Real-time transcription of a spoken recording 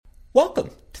Welcome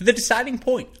to The Deciding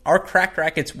Point, our Cracked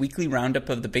Racquets weekly roundup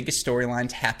of the biggest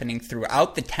storylines happening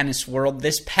throughout the tennis world.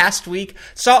 This past week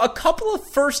saw a couple of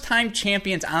first-time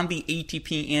champions on the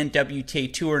ATP and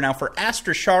WTA Tour. Now for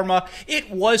Astra Sharma,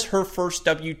 it was her first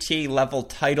WTA-level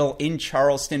title in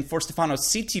Charleston. For Stefanos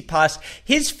Tsitsipas,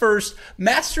 his first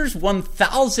Masters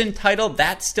 1000 title.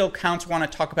 That still counts. Want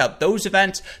to talk about those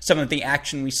events, some of the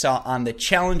action we saw on the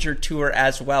Challenger Tour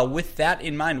as well. With that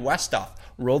in mind, Westhoff,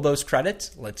 roll those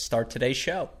credits. Let's start today's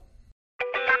show.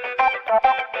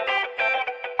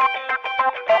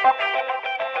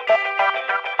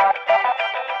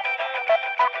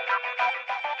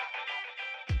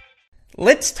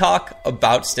 Let's talk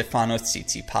about Stefanos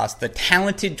Tsitsipas, the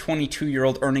talented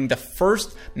 22-year-old earning the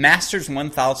first Masters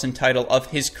 1000 title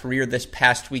of his career this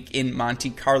past week in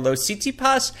Monte Carlo.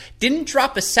 Tsitsipas didn't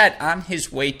drop a set on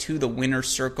his way to the winner's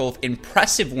circle of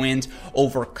impressive wins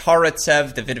over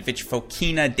Karatsev, Davidovich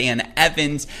Fokina, Dan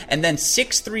Evans, and then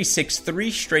 6-3,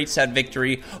 6-3 straight set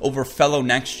victory over fellow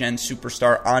next-gen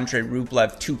superstar Andrei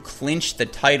Rublev to clinch the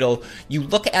title. You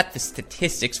look at the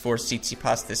statistics for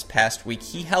Tsitsipas this past week.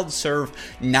 He held serve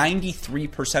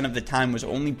 93% of the time, was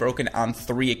only broken on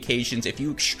 3 occasions. If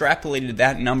you extrapolated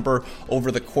that number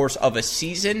over the course of a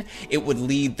season, it would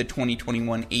lead the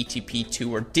 2021 ATP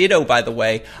Tour. Ditto, by the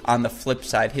way, on the flip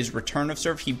side, his return of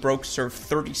serve, he broke serve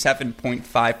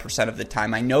 37.5% of the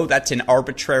time. I know that's an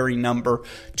arbitrary number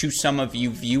to some of you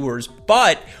viewers,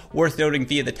 but worth noting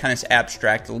via the Tennis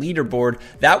Abstract leaderboard,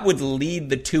 that would lead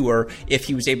the tour if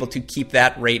he was able to keep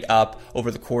that rate up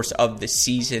over the course of the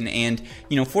season. And,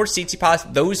 for Tsitsipas,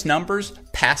 those numbers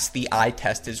pass the eye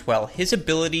test as well. His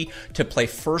ability to play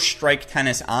first strike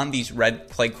tennis on these red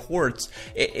clay courts,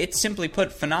 it's simply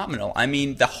put phenomenal. I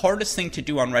mean, the hardest thing to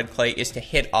do on red clay is to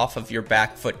hit off of your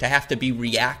back foot, to have to be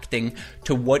reacting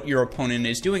to what your opponent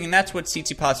is doing, and that's what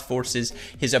Tsitsipas forces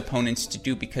his opponents to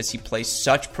do because he plays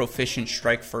such proficient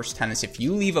strike first tennis. If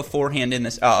you leave a forehand in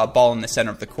this ball in the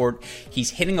center of the court,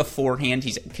 he's hitting a forehand.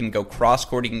 He can go cross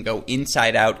court, he can go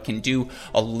inside out, can do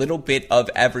a little bit of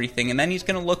everything, and then he's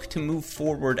going to look to move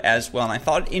forward as well. And I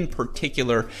thought in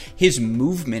particular his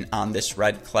movement on this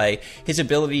red clay, his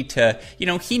ability to,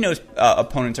 he knows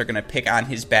opponents are going to pick on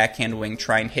his backhand wing,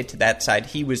 try and hit to that side.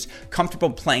 He was comfortable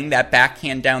playing that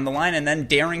backhand down the line and then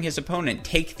daring his opponent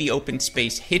take the open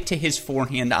space, hit to his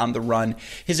forehand on the run.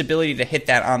 His ability to hit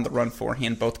that on the run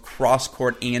forehand both cross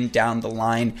court and down the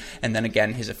line, and then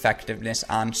again his effectiveness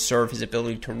on serve, his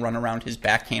ability to run around his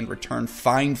backhand return,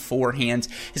 find forehands,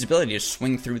 his ability to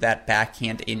swing through that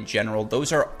backhand in general.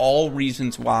 Those are all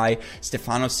reasons why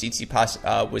Stefanos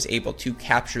Tsitsipas was able to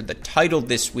capture the title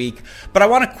this week. But I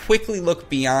want to quickly look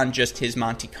beyond just his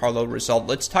Monte Carlo result.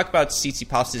 Let's talk about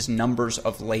Tsitsipas's numbers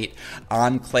of late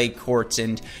on clay courts.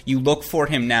 And you look for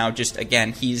him now, just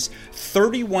again, he's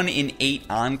 31-8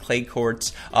 on clay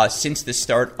courts since the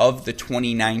start of the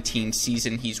 2019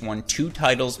 season. He's won 2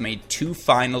 titles, made 2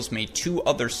 finals, made 2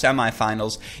 other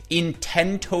semifinals in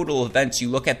 10 total events. You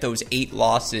look at those 8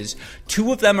 losses,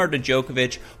 2 of them are to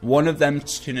Djokovic, 1 of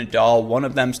them's to Nadal, 1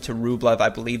 of them's to Rublev. I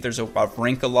believe there's a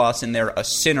Wawrinka loss in there, a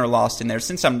Sinner loss in there.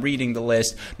 Since I'm reading the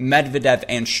list, Medvedev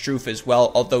and Struff as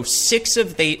well, although 6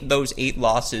 of those 8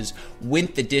 losses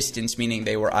went the distance, meaning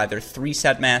they were either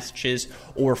 3-set matches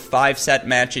or 5-set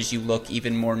matches. You look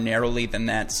even more narrowly than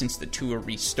that since the tour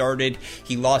restarted.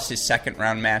 He lost his second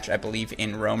round match, I believe,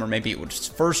 in Rome, or maybe it was his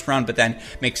first round, but then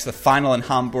makes the final in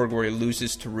Hamburg where he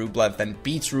loses to Rublev, then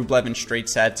beats Rublev in straight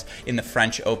sets in the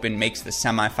French Open, makes the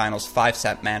semifinals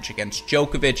 5-set match against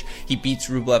Djokovic. He beats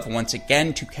Rublev once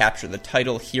again to capture the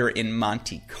title here in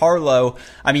Monte Carlo.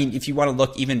 I mean, if you want to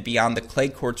look even beyond the clay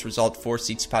courts result for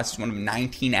Tsitsipas, he's one of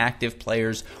 19 active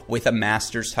players with a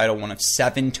Masters title, one of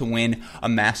 7 to win a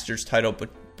Masters title, but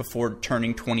before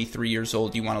turning 23 years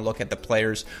old. You want to look at the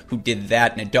players who did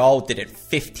that. Nadal did it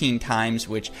 15 times,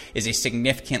 which is a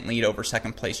significant lead over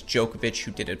second place Djokovic,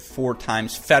 who did it 4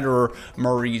 times. Federer,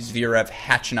 Murray, Zverev,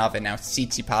 Khachanov, and now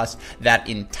Tsitsipas. That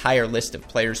entire list of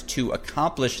players to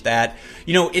accomplish that.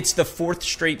 It's the 4th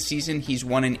straight season he's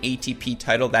won an ATP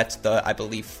title. That's the, I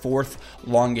believe, 4th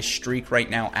longest streak right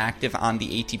now active on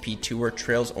the ATP Tour.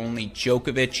 Trails only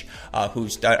Djokovic,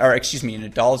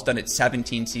 Nadal's done it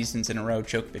 17 seasons in a row.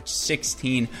 Djokovic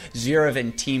 16. Zverev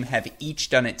and Thiem have each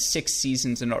done it 6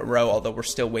 seasons in a row, although we're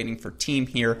still waiting for Thiem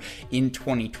here in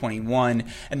 2021.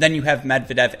 And then you have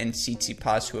Medvedev and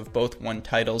Tsitsipas, who have both won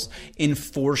titles in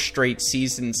 4 straight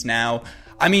seasons now.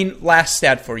 I mean, last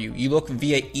stat for you. You look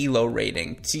via ELO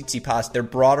rating. Tsitsipas, their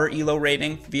broader ELO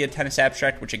rating via Tennis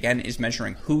Abstract, which again is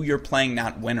measuring who you're playing,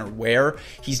 not when or where.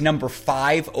 He's number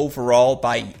 5 overall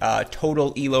by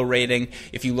total ELO rating.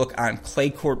 If you look on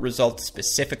clay court results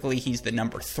specifically, he's the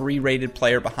number 3 rated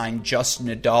player behind just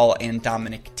Nadal and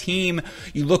Dominic Thiem.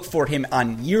 You look for him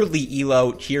on yearly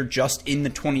ELO here just in the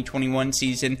 2021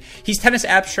 season. He's Tennis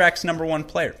Abstract's number 1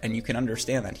 player, and you can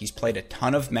understand that. He's played a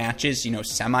ton of matches,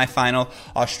 semifinal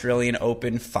Australian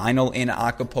Open, final in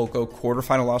Acapulco,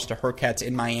 quarterfinal loss to Hurkacz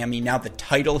in Miami, now the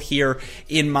title here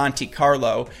in Monte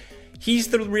Carlo. He's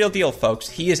the real deal,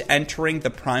 folks. He is entering the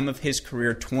prime of his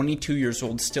career, 22 years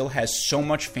old, still has so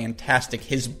much fantastic,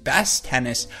 his best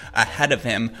tennis ahead of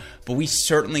him, but we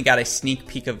certainly got a sneak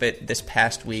peek of it this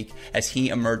past week as he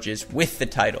emerges with the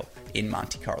title in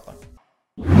Monte Carlo.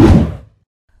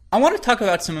 I want to talk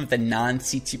about some of the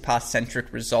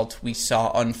non-Tsitsipas-centric results we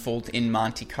saw unfold in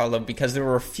Monte Carlo because there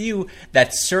were a few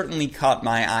that certainly caught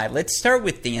my eye. Let's start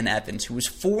with Dan Evans, who was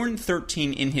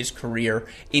 4-13 in his career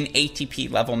in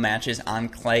ATP-level matches on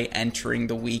clay entering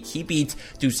the week. He beat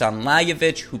Dusan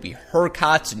Lajovic, Hubert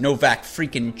Hurkacz, Novak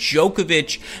freaking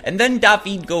Djokovic, and then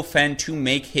David Goffin to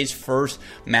make his first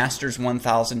Masters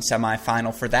 1000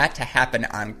 semifinal. For that to happen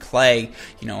on clay,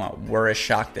 we're as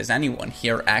shocked as anyone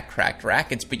here at Cracked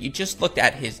Racquets, but you just looked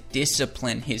at his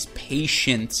discipline, his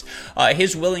patience,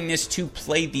 his willingness to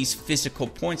play these physical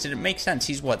points, and it makes sense.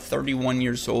 He's, 31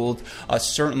 years old,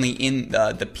 certainly in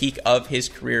the peak of his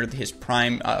career, his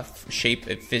prime shape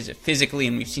physically,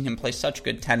 and we've seen him play such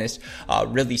good tennis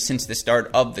really since the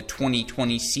start of the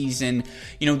 2020 season.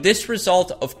 This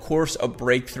result, of course, a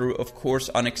breakthrough, of course,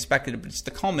 unexpected, but it's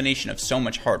the culmination of so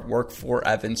much hard work for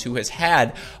Evans, who has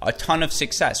had a ton of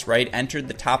success, right? Entered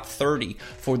the top 30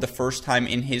 for the first time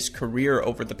in his career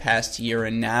over the past year,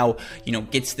 and now,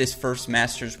 gets this first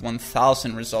Masters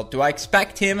 1000 result. Do I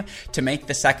expect him to make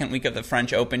the second week of the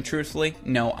French Open? Truthfully,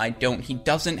 no, I don't. He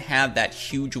doesn't have that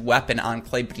huge weapon on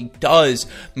clay, but he does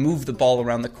move the ball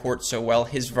around the court so well.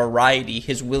 His variety,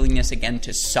 his willingness, again,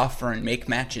 to suffer and make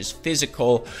matches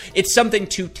physical, it's something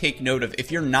to take note of.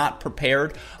 If you're not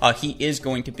prepared, he is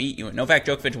going to beat you. Novak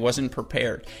Djokovic wasn't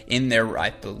prepared in their,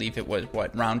 I believe it was,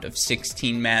 round of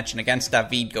 16 match, and against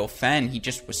David Goffin, he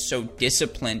just was so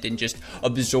disciplined and just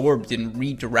absorbed and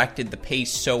redirected the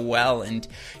pace so well. And,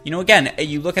 again,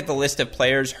 you look at the list of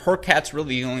players, Hurkacz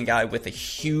really the only guy with a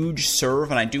huge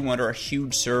serve, and I do wonder a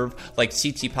huge serve like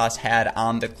Tsitsipas had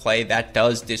on the clay. That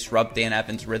does disrupt Dan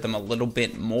Evans' rhythm a little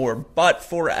bit more, but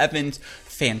for Evans,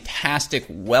 fantastic,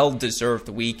 well-deserved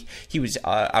week. He was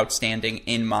outstanding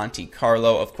in Monte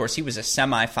Carlo. Of course, he was a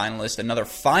semifinalist. Another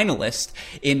finalist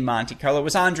in Monte Carlo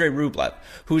was Andrei Rublev,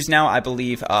 who's now, I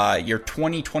believe, your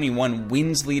 2021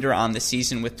 wins leader on the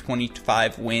season with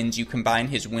 25 wins. You combine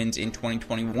his wins in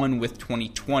 2021 with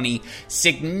 2020.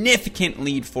 Significant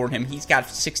lead for him. He's got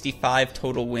 65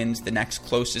 total wins. The next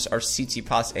closest are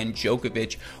Tsitsipas and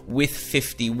Djokovic with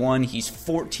 51. He's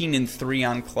 14-3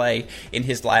 on clay in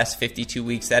his last 52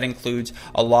 weeks. That includes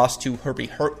a loss to Hubert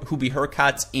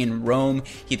Hurkacz in Rome.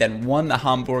 He then won the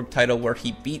Hamburg title where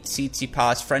he beat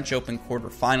Tsitsipas, French Open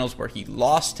quarterfinals where he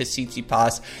lost to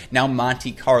Tsitsipas, now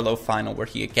Monte Carlo final where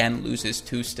he again loses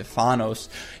to Stefanos.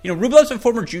 Rublev's a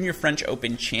former junior French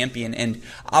Open champion, and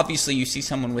obviously you see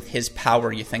someone with his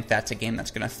power, you think that's a game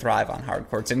that's going to thrive on hard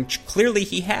courts, and clearly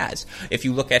he has if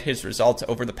you look at his results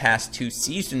over the past 2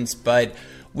 seasons, but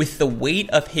with the weight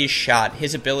of his shot,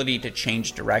 his ability to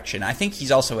change direction, I think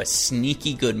he's also a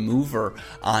sneaky good mover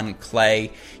on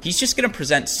clay. He's just going to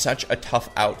present such a tough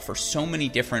out for so many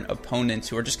different opponents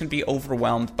who are just going to be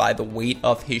overwhelmed by the weight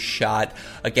of his shot.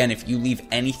 Again, if you leave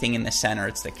anything in the center,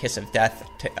 it's the kiss of death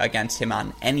against him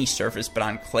on any surface, but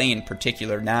on clay in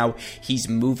particular. Now he's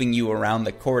moving you around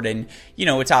the court, and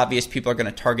it's obvious people are going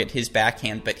to target his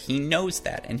backhand, but he knows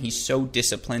that, and he's so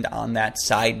disciplined on that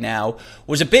side now.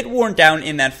 Was a bit worn down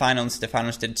in that final, and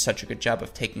Stefanos did such a good job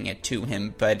of taking it to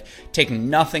him, but taking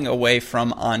nothing away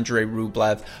from Andrei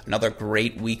Rublev. Another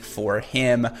great week for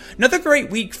him. Another great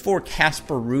week for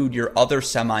Casper Ruud, your other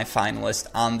semifinalist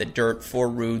on the dirt. For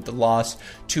Ruud, the loss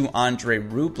to Andrei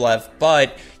Rublev,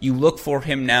 but you look for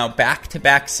him now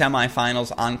back-to-back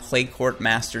semifinals on clay court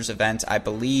Masters events, I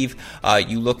believe.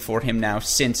 You look for him now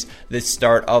since the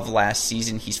start of last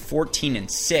season. He's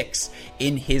 14-6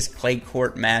 in his clay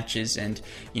court matches, and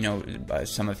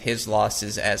some of his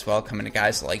losses as well coming to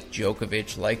guys like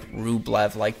Djokovic, like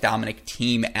Rublev, like Dominic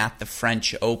Thiem at the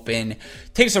French Open.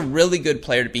 Takes a really good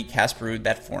player to beat Casper Ruud.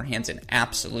 That forehand's an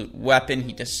absolute weapon.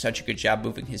 He does such a good job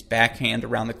moving his backhand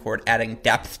around the court, adding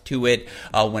depth to it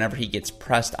whenever he gets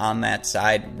pressed on that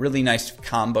side. Really nice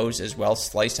combos as well.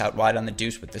 Slice out wide on the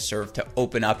deuce with the serve to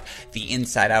open up the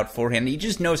inside-out forehand. He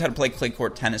just knows how to play clay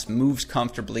court tennis, moves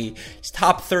comfortably. He's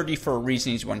top 30 for a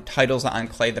reason. He's won titles on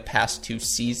clay the past 2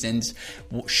 seasons.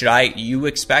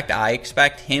 I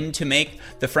expect him to make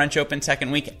the French Open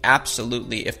second week?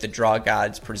 Absolutely, if the draw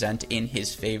gods present in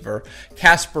his favor.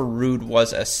 Casper Ruud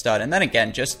was a stud. And then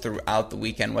again, just throughout the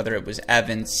weekend, whether it was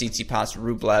Evans, Tsitsipas,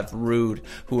 Rublev, Ruud,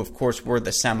 who of course were the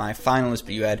semifinalists,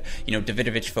 but you had,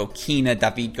 Davidovich Fokina,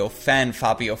 David Goffin,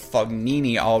 Fabio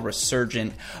Fognini, all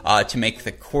resurgent to make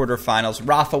the quarterfinals.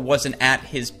 Rafa wasn't at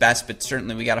his best, but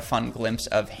certainly we got a fun glimpse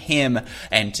of him,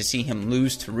 and to see him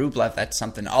lose to Rublev, that's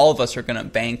something all of us are going to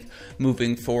bank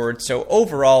moving forward. So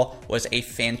overall, was a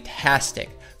fantastic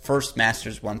first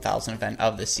Masters 1000 event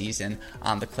of the season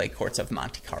on the clay courts of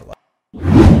Monte Carlo.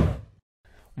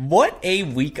 What a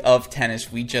week of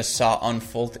tennis we just saw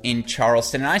unfold in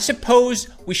Charleston. And I suppose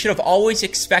we should have always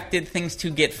expected things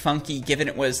to get funky, given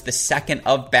it was the second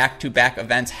of back-to-back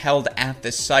events held at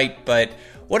the site, but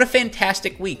what a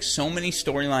fantastic week. So many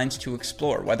storylines to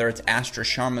explore, whether it's Astra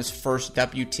Sharma's first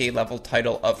WTA level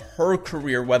title of her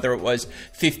career, whether it was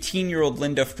 15-year-old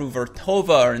Linda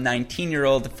Fruhvirtova or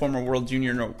 19-year-old former world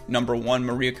junior number 1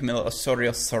 Maria Camila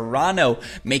Osorio Serrano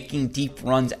making deep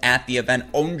runs at the event.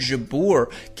 Ons Jabeur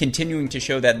continuing to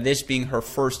show that this being her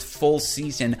first full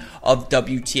season of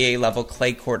WTA level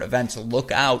clay court events.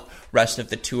 Look out rest of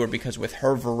the tour, because with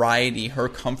her variety, her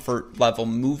comfort level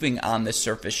moving on the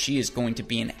surface, she is going to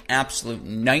be an absolute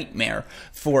nightmare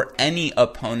for any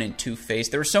opponent to face.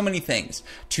 There are so many things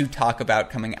to talk about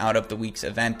coming out of the week's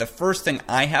event. The first thing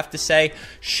I have to say,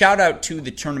 shout out to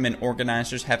the tournament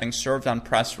organizers, having served on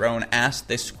press row and asked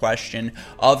this question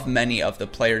of many of the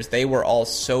players. They were all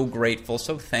so grateful,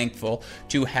 so thankful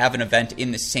to have an event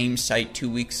in the same site 2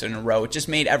 weeks in a row. It just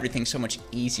made everything so much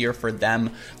easier for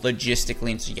them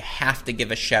logistically, and so you have to give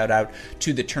a shout out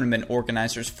to the tournament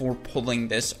organizers for pulling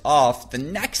this off. The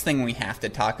next thing we have to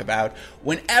talk about,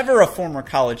 whenever a former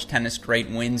college tennis great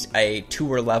wins a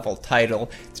tour level title,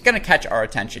 it's going to catch our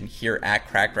attention here at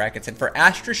Cracked Racquets. And for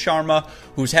Astra Sharma,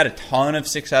 who's had a ton of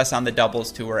success on the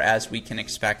doubles tour, as we can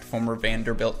expect, former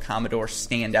Vanderbilt Commodore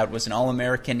standout, was an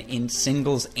All-American in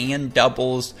singles and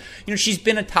doubles. She's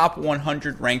been a top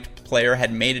 100 ranked player,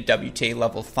 had made a WTA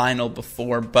level final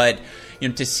before, but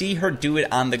to see her do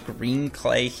it on the green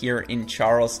clay here in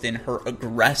Charleston, her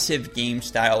aggressive game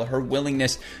style, her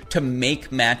willingness to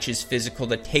make matches physical,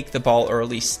 to take the ball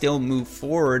early, still move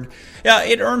forward,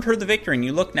 it earned her the victory. And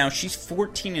you look now, she's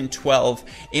 14-12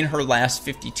 in her last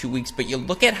 52 weeks, but you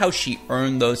look at how she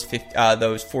earned those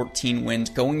 14 wins,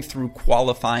 going through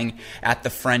qualifying at the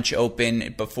French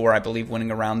Open before, I believe,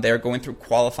 winning a round there, going through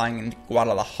qualifying in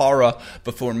Guadalajara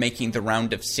before making the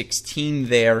round of 16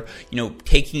 there,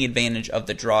 taking advantage of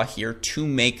the draw here to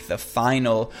make the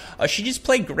final. She just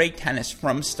played great tennis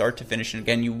from start to finish. And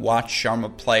again, you watch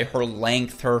Sharma play, her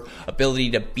length, her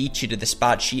ability to beat you to the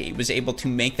spot. She was able to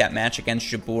make that match against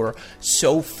Jabeur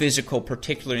so physical,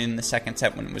 particularly in the second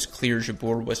set when it was clear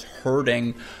Jabeur was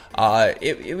hurting.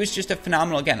 It was just a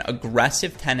phenomenal, again,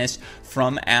 aggressive tennis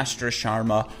from Astra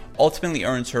Sharma. Ultimately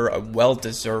earns her a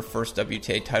well-deserved first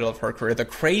WTA title of her career. The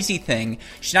crazy thing,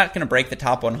 she's not going to break the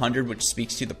top 100, which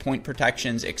speaks to the point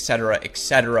protections, etc.,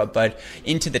 but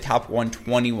into the top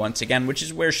 120 once again, which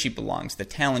is where she belongs. The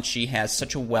talent she has,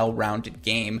 such a well-rounded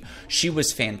game. She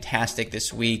was fantastic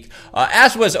this week,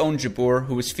 as was Ons Jabeur,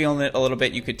 who was feeling it a little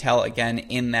bit. You could tell again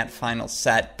in that final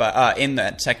set, but in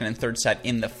that second and third set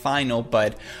in the final,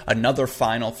 but another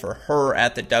final for her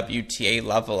at the WTA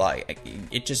level.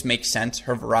 It just makes sense.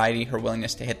 Her variety, her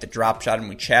willingness to hit the drop shot, and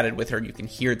we chatted with her. You can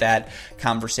hear that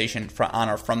conversation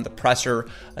from the presser,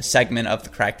 a segment of the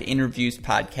Cracked Interviews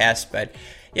podcast. But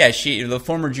yeah, she, the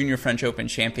former junior French Open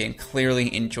champion,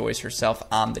 clearly enjoys herself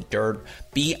on the dirt.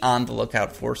 Be on the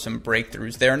lookout for some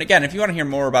breakthroughs there. And again, if you want to hear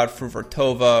more about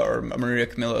Fruhvirtova or Maria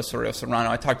Camila Osorio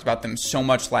Serrano, I talked about them so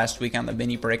much last week on the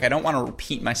mini break. I don't want to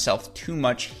repeat myself too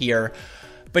much here.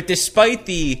 But despite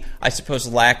the, I suppose,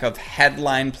 lack of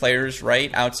headline players, right,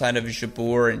 outside of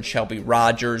Jabeur and Shelby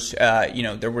Rogers,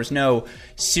 there was no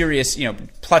serious,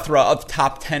 plethora of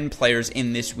top 10 players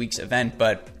in this week's event,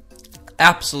 but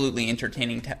absolutely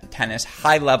entertaining tennis,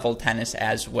 high-level tennis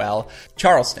as well.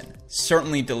 Charleston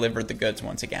certainly delivered the goods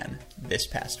once again this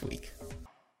past week.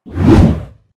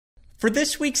 For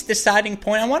this week's deciding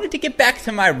point, I wanted to get back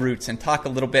to my roots and talk a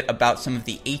little bit about some of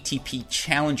the ATP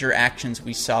Challenger actions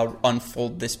we saw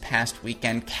unfold this past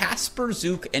weekend. Casper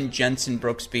Zuk and Jenson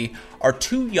Brooksby are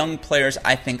two young players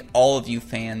I think all of you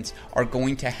fans are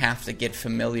going to have to get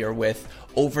familiar with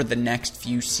over the next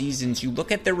few seasons. You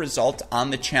look at their results on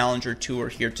the Challenger Tour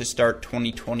here to start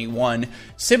 2021.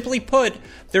 Simply put,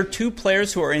 they're two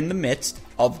players who are in the midst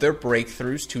of their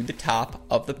breakthroughs to the top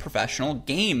of the professional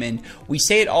game. And we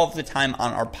say it all the time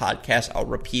on our podcast. I'll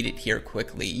repeat it here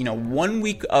quickly. 1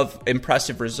 week of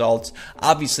impressive results.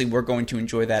 Obviously, we're going to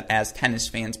enjoy that as tennis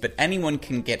fans, but anyone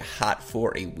can get hot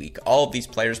for a week. All of these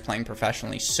players playing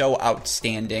professionally, so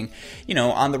outstanding.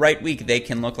 On the right week, they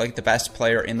can look like the best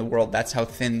player in the world. That's how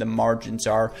thin the margins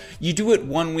are. You do it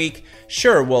 1 week,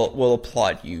 sure, we'll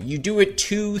applaud you. You do it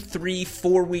 2, 3,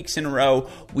 4 weeks in a row,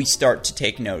 we start to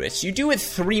take notice. You do it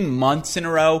 3 months in a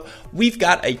row, we've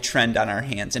got a trend on our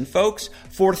hands. And folks,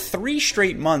 for 3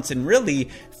 straight months, and really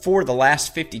for the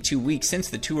last 52 weeks since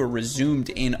the tour resumed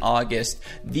in August,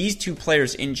 these two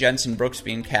players in Jenson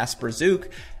Brooksby and Casper Zuk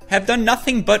have done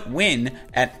nothing but win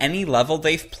at any level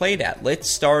they've played at. Let's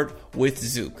start with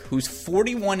Zuk, who's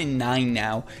 41-9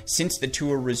 now since the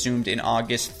tour resumed in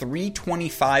August. 3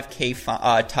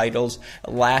 25K titles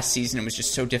last season. It was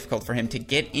just so difficult for him to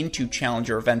get into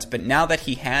challenger events, but now that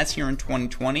he has here in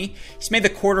 2020, he's made the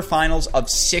quarterfinals of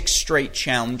 6 straight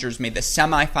challengers, made the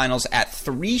semifinals at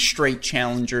 3 straight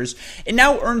challengers, and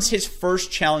now earns his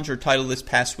first challenger title this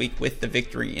past week with the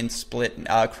victory in Split,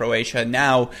 Croatia.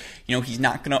 Now, he's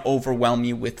not going to overwhelm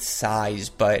you with size,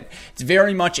 but it's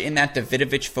very much in that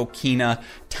Davidovich-Fokina,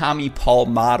 Tommy Paul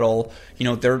model.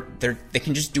 They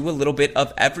can just do a little bit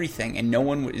of everything, and no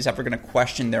one is ever going to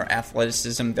question their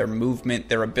athleticism, their movement,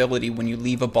 their ability when you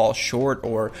leave a ball short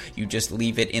or you just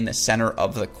leave it in the center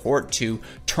of the court to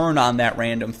turn on that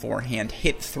random forehand,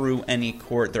 hit through any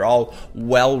court. They're all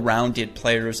well-rounded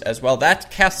players as well. That's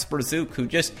Casper Zuk, who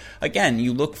just, again,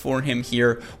 you look for him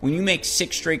here. When you make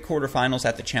 6 straight quarterfinals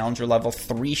at the challenger level,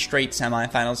 3 straight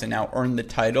semifinals, and now earn the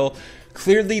title,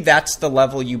 clearly that's the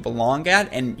level you belong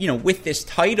at. And, with this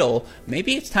title,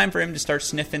 maybe it's time for him to start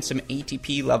sniffing some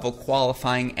ATP level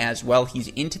qualifying as well. He's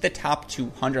into the top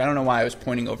 200. I don't know why I was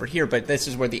pointing over here, but this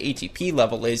is where the ATP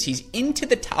level is. He's into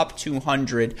the top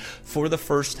 200 for the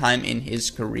first time in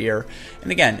his career.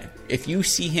 And again, if you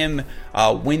see him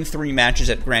win 3 matches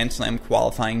at Grand Slam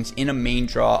qualifyings in a main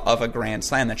draw of a Grand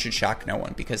Slam, that should shock no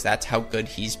one, because that's how good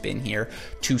he's been here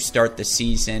to start the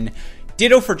season.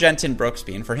 Ditto for Jenson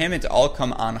Brooksby, and for him, it's all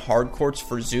come on hard courts.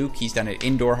 For Zuk, he's done it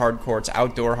indoor hard courts,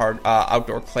 outdoor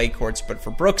clay courts, but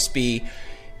for Brooksby,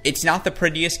 it's not the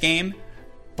prettiest game,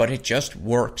 but it just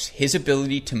works. His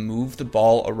ability to move the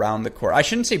ball around the court. I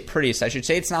shouldn't say prettiest. I should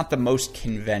say it's not the most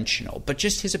conventional, but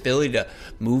just his ability to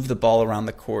move the ball around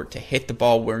the court, to hit the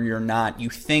ball where you're not. You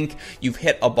think you've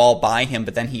hit a ball by him,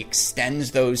 but then he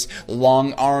extends those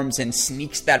long arms and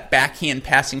sneaks that backhand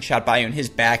passing shot by you, and his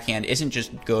backhand isn't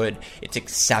just good, it's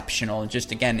exceptional. And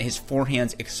just, again, his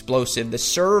forehand's explosive. The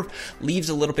serve leaves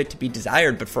a little bit to be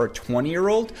desired, but for a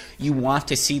 20-year-old, you want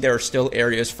to see there are still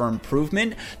areas for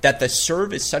improvement. That the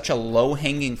serve is such a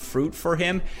low-hanging fruit for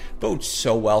him bodes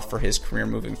so well for his career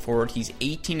moving forward. He's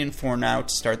 18-4 now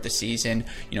to start the season.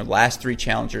 Last 3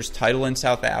 challengers, title in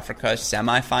South Africa,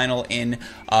 semifinal in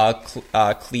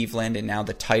Cleveland, and now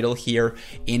the title here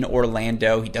in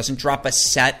Orlando. He doesn't drop a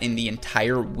set in the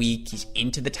entire week. He's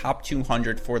into the top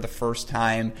 200 for the first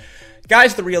time.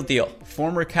 Guy's the real deal.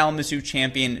 Former Kalamazoo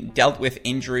champion, dealt with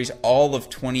injuries all of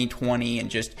 2020, and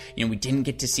just, we didn't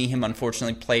get to see him,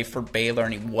 unfortunately, play for Baylor,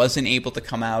 and he wasn't able to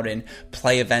come out and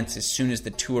play events as soon as the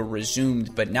tour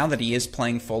resumed. But now that he is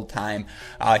playing full-time,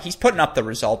 he's putting up the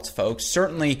results, folks.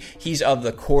 Certainly, he's of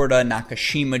the Korda,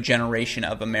 Nakashima generation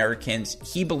of Americans.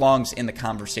 He belongs in the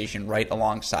conversation right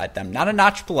alongside them. Not a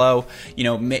notch below.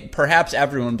 Perhaps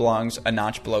everyone belongs a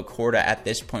notch below Korda at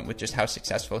this point with just how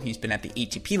successful he's been at the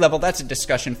ATP level. That's a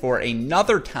discussion for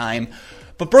another time.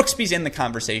 But Brooksby's in the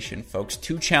conversation, folks.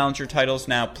 2 challenger titles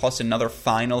now, plus another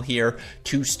final here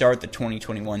to start the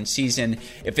 2021 season.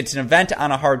 If it's an event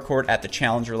on a hard court at the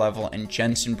challenger level and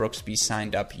Jenson Brooksby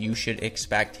signed up, you should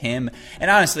expect him. And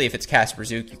honestly, if it's Casper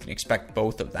Zuk, you can expect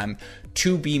both of them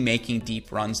to be making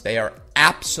deep runs. They are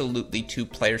absolutely 2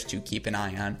 players to keep an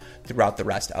eye on throughout the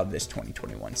rest of this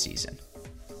 2021 season.